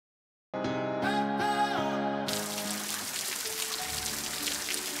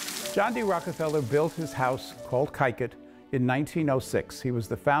John D. Rockefeller built his house called Kykuit in 1906. He was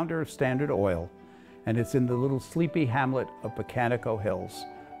the founder of Standard Oil, and it's in the little sleepy hamlet of Pocantico Hills,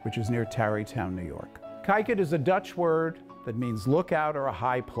 which is near Tarrytown, New York. Kykuit is a Dutch word that means lookout or a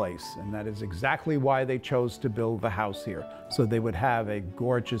high place, and that is exactly why they chose to build the house here, so they would have a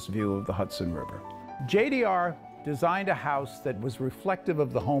gorgeous view of the Hudson River. JDR designed a house that was reflective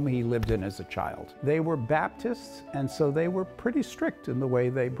of the home he lived in as a child. They were Baptists, and so they were pretty strict in the way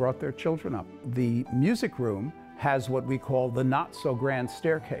they brought their children up. The music room has what we call the not-so-grand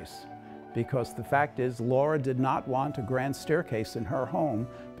staircase, because the fact is Laura did not want a grand staircase in her home,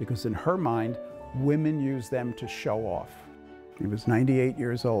 because in her mind, women used them to show off. He was 98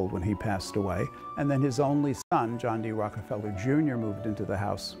 years old when he passed away, and then his only son, John D. Rockefeller Jr., moved into the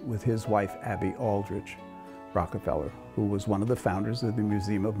house with his wife, Abby Aldrich Rockefeller, who was one of the founders of the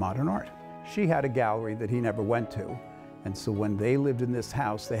Museum of Modern Art. She had a gallery that he never went to, and so when they lived in this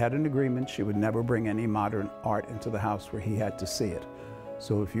house, they had an agreement she would never bring any modern art into the house where he had to see it.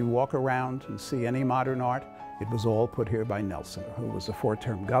 So if you walk around and see any modern art, it was all put here by Nelson, who was a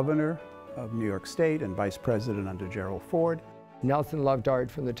four-term governor of New York State and vice president under Gerald Ford. Nelson loved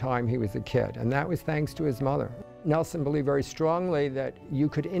art from the time he was a kid, and that was thanks to his mother. Nelson believed very strongly that you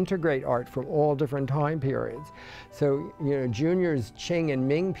could integrate art from all different time periods. So, Junior's Qing and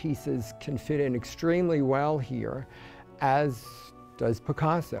Ming pieces can fit in extremely well here, as does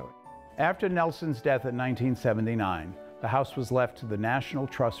Picasso. After Nelson's death in 1979, the house was left to the National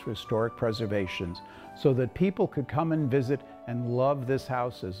Trust for Historic Preservation so that people could come and visit and love this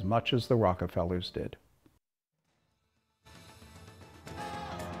house as much as the Rockefellers did.